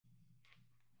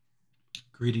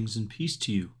Greetings and peace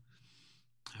to you.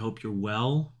 I hope you're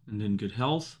well and in good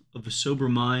health, of a sober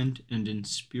mind, and in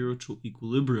spiritual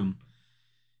equilibrium.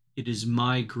 It is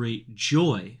my great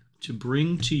joy to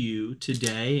bring to you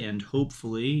today, and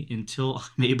hopefully until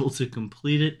I'm able to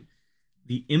complete it,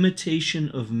 the Imitation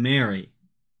of Mary,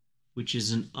 which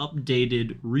is an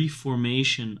updated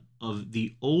reformation of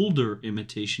the older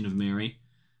Imitation of Mary,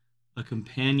 a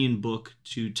companion book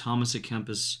to Thomas à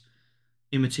Kempis'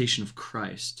 Imitation of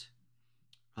Christ.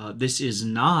 This is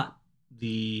not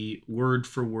the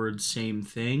word-for-word same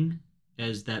thing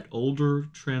as that older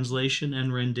translation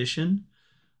and rendition.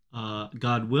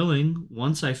 God willing,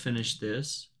 once I finish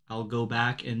this, I'll go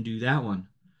back and do that one.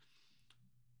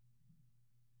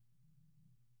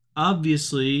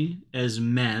 Obviously, as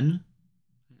men,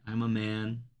 I'm a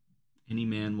man, any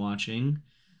man watching,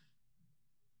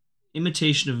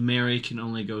 Imitation of Mary can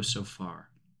only go so far.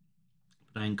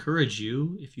 But I encourage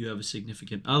you, if you have a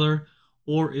significant other,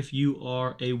 or if you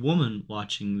are a woman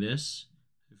watching this,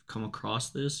 who've come across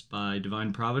this by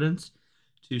divine providence,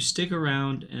 to stick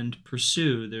around and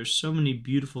pursue. There's so many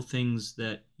beautiful things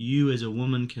that you as a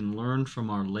woman can learn from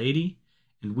Our Lady,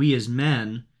 and we as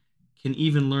men can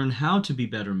even learn how to be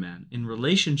better men in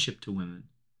relationship to women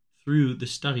through the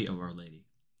study of Our Lady.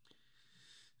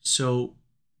 So,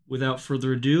 without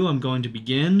further ado, I'm going to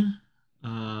begin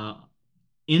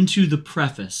into the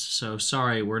preface. So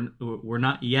sorry, we're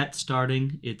not yet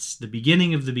starting. It's the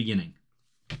beginning of the beginning.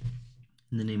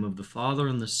 In the name of the Father,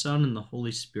 and the Son, and the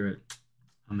Holy Spirit.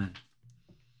 Amen.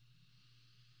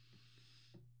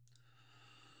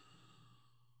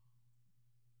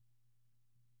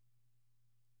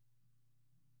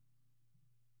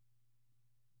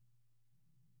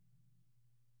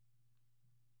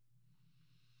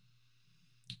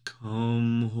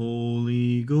 Come,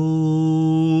 Holy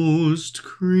Ghost,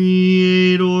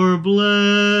 Creator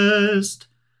blessed,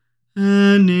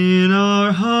 and in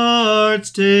our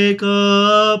hearts take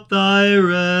up thy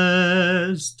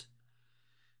rest.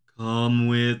 Come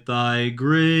with thy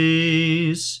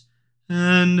grace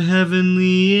and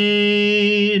heavenly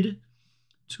aid,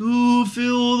 to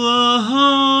fill the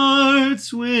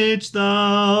hearts which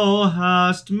thou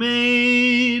hast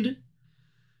made.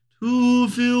 To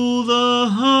fill the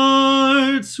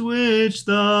hearts which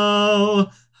thou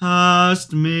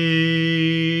hast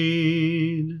made.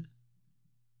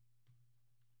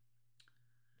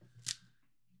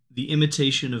 The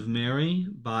Imitation of Mary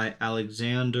by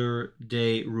Alexander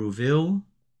de Rouville.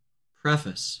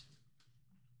 Preface.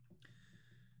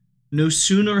 No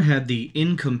sooner had the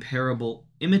incomparable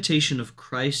Imitation of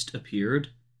Christ appeared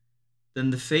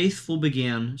than the faithful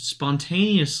began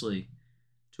spontaneously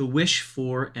to wish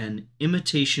for an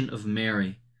Imitation of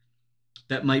Mary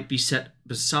that might be set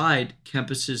beside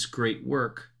Kempis's great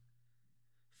work.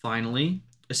 Finally,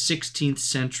 a 16th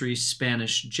century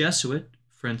Spanish Jesuit,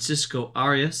 Francisco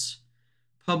Arias,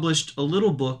 published a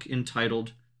little book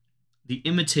entitled The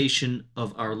Imitation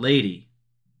of Our Lady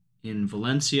in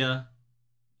Valencia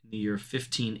in the year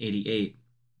 1588.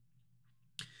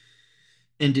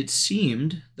 And it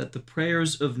seemed that the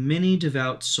prayers of many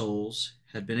devout souls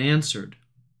had been answered.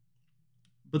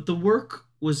 But the work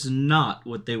was not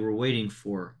what they were waiting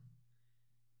for.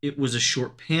 It was a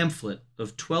short pamphlet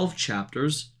of 12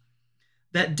 chapters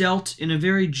that dealt in a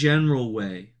very general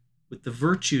way with the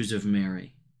virtues of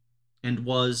Mary, and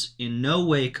was in no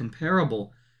way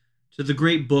comparable to the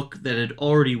great book that had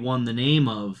already won the name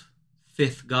of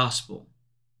Fifth Gospel.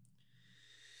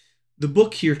 The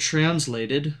book here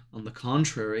translated, on the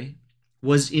contrary,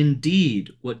 was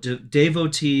indeed what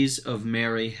devotees of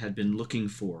Mary had been looking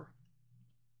for.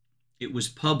 It was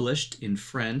published in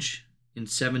French in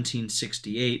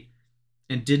 1768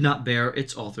 and did not bear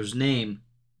its author's name.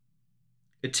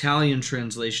 Italian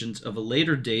translations of a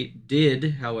later date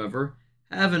did, however,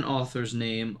 have an author's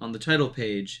name on the title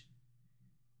page,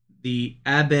 the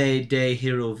Abbé de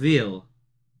Rouville.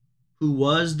 Who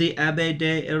was the Abbé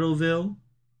de Rouville,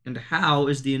 and how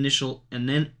is the initial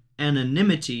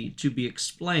anonymity to be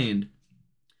explained?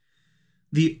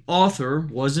 The author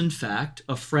was, in fact,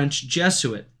 a French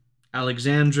Jesuit,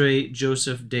 Alexandre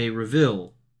Joseph de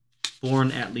Rouville, born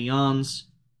at Lyons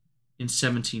in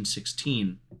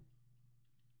 1716.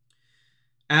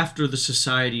 After the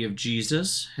Society of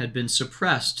Jesus had been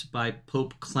suppressed by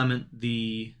Pope Clement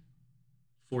XIV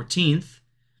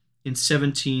in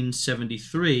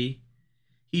 1773,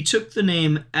 he took the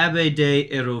name Abbé de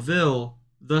Rouville,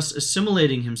 thus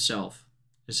assimilating himself,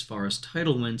 as far as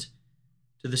title went,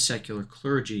 to the secular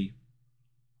clergy.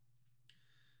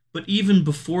 But even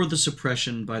before the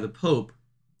suppression by the Pope,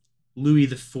 Louis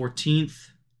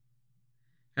XIV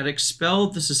had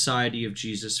expelled the Society of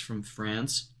Jesus from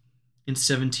France in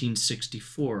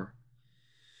 1764.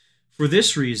 For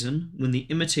this reason, when the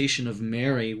Imitation of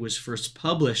Mary was first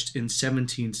published in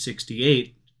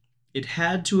 1768, it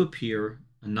had to appear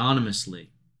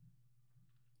anonymously.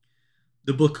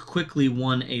 The book quickly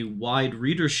won a wide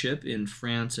readership in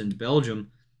France and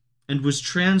Belgium and was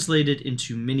translated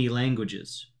into many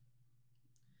languages.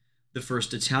 The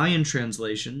first Italian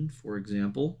translation, for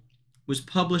example, was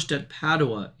published at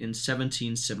Padua in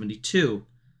 1772,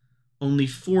 only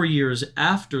 4 years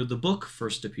after the book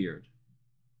first appeared.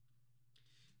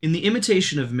 In The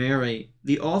Imitation of Mary,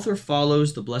 the author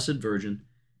follows the Blessed Virgin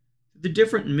through the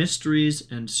different mysteries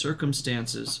and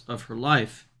circumstances of her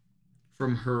life,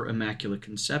 from her Immaculate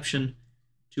Conception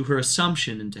to her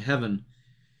Assumption into heaven.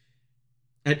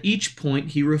 At each point,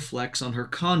 he reflects on her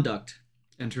conduct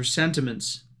and her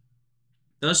sentiments,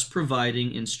 thus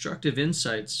providing instructive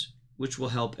insights which will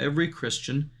help every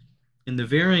Christian in the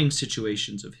varying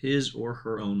situations of his or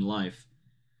her own life.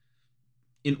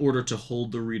 In order to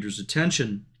hold the reader's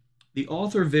attention, the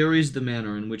author varies the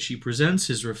manner in which he presents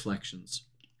his reflections.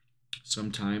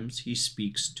 Sometimes he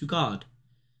speaks to God,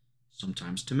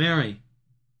 sometimes to Mary,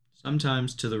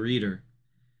 sometimes to the reader.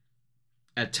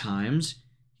 At times,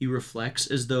 he reflects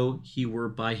as though he were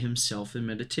by himself in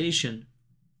meditation,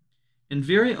 and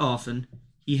very often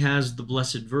he has the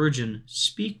Blessed Virgin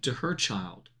speak to her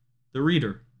child, the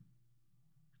reader.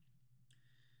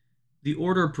 The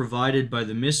order provided by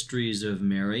the Mysteries of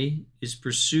Mary is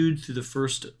pursued through the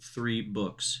first 3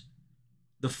 books.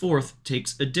 The 4th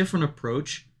takes a different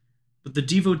approach, but the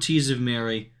devotees of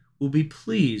Mary will be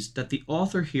pleased that the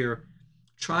author here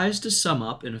tries to sum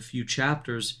up in a few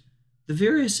chapters the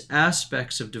various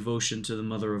aspects of devotion to the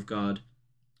Mother of God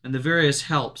and the various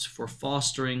helps for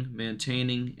fostering,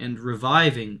 maintaining, and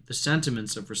reviving the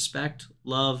sentiments of respect,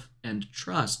 love, and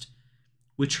trust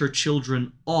which her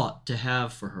children ought to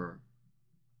have for her.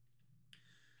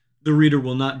 The reader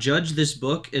will not judge this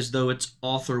book as though its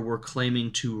author were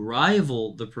claiming to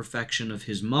rival the perfection of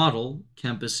his model,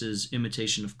 Kempis's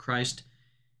Imitation of Christ.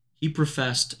 He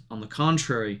professed, on the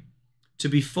contrary, to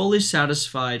be fully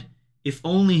satisfied if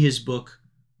only his book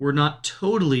were not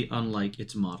totally unlike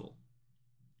its model.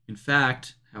 In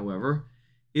fact, however,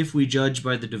 if we judge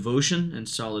by the devotion and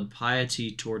solid piety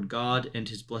toward God and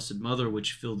his Blessed Mother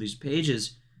which fill these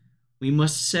pages, we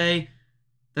must say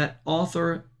that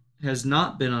author has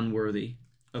not been unworthy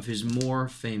of his more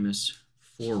famous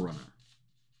forerunner.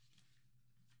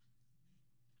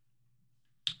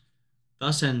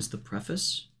 Thus ends the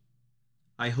preface.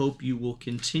 I hope you will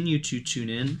continue to tune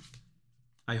in.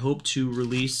 I hope to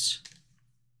release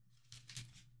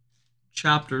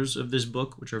chapters of this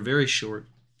book, which are very short,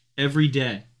 every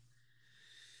day.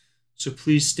 So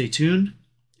please stay tuned.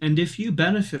 And if you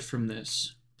benefit from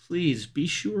this, please be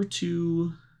sure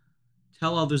to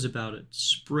tell others about it.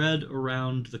 Spread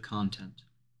around the content.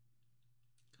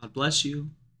 God bless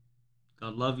you.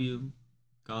 God love you.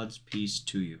 God's peace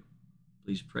to you.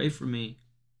 Please pray for me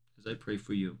as I pray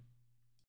for you.